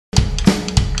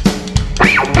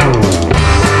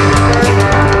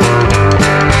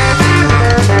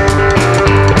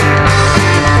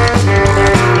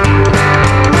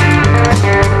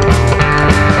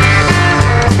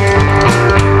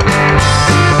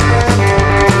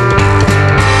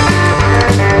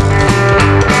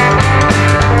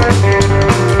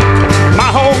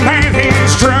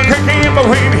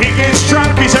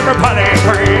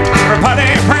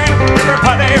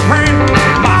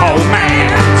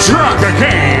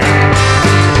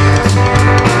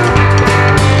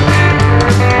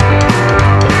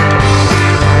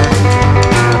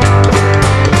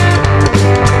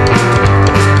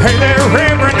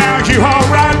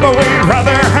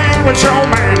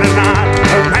tonight.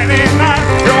 Oh man tonight,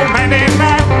 oh man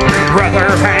tonight. Brother,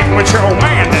 hang with your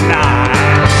man tonight.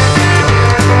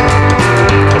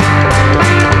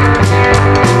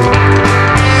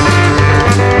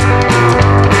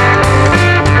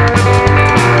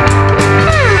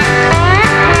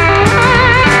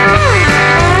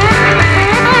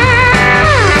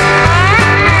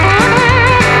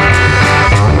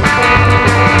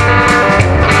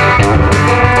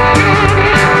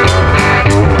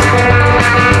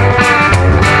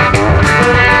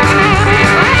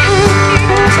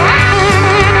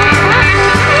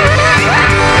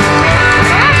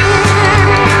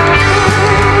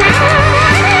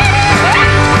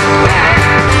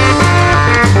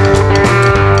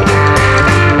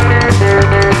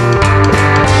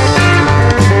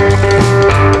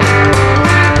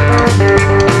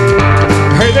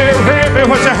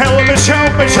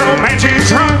 But your man too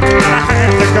drunk, I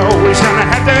have to go. He's gonna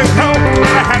have to go.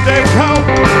 I have to go.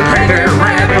 Hey there,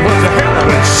 Rabbit, was a hell of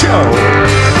a show.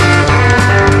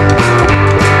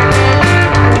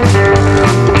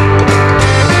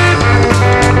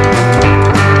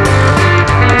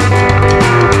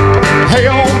 Hey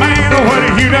old man, what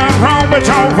have you done wrong? But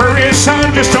don't worry,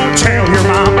 son, just don't tell your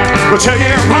mama. We'll tell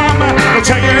your mama. We'll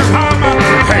tell your mama.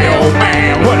 Hey old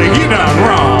man, what have you done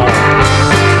wrong?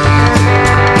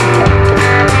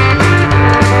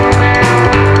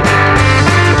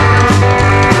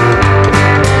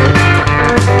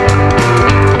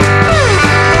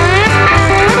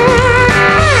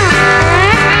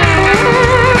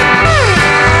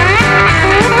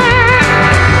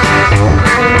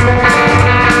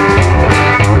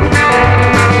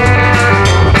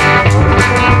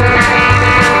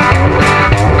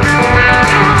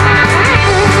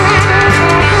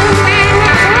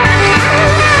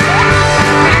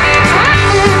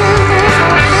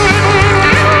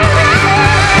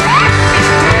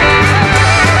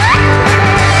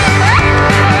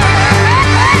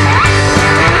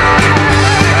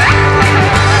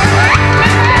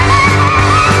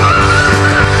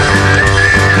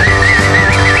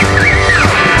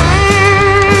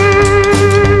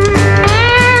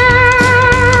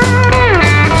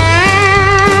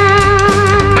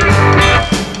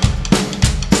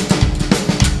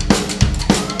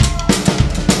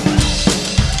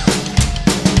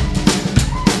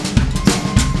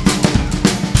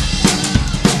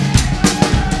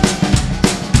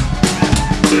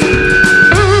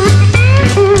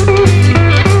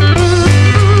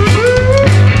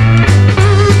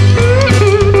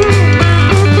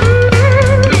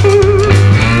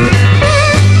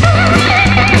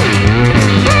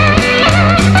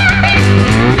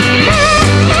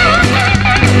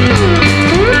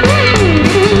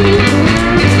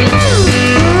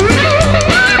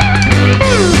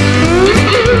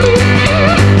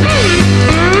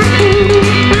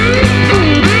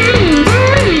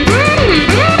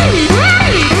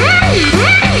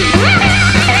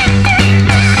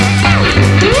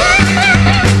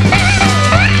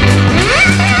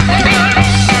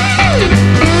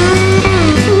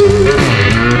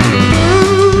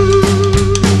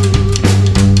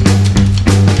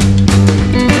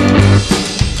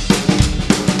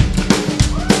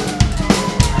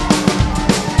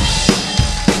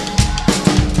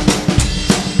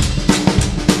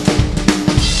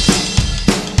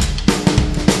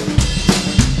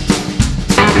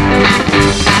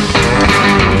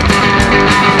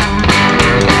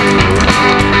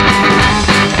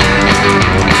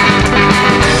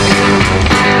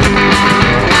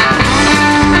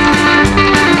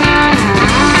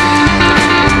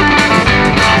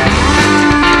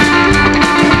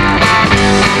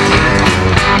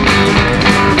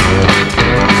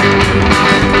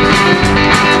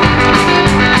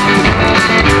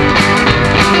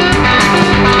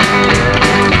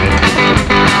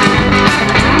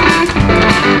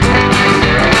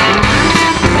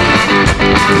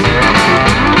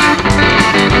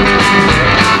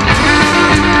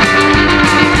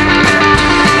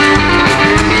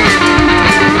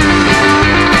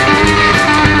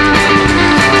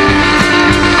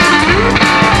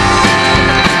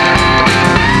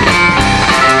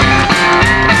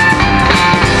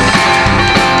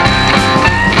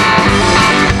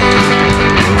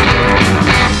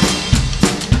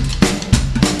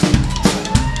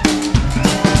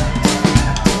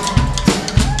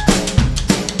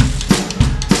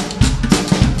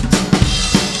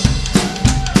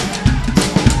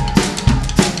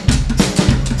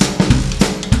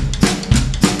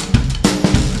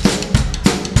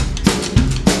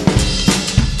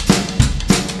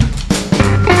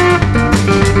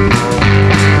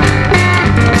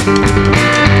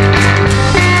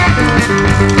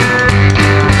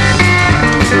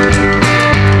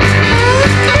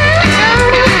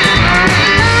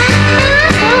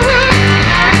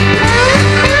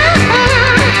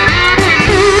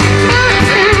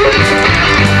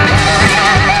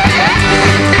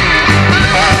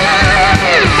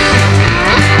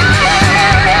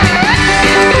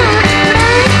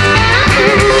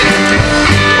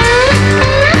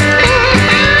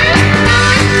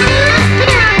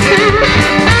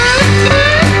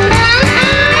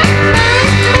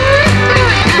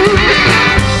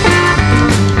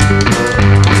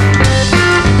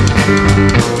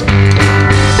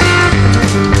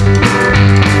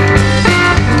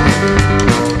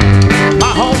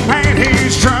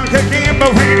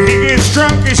 gets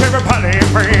drunk, is everybody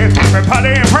praying,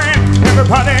 everybody praying,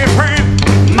 everybody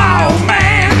praying. My old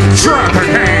man drunk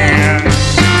again.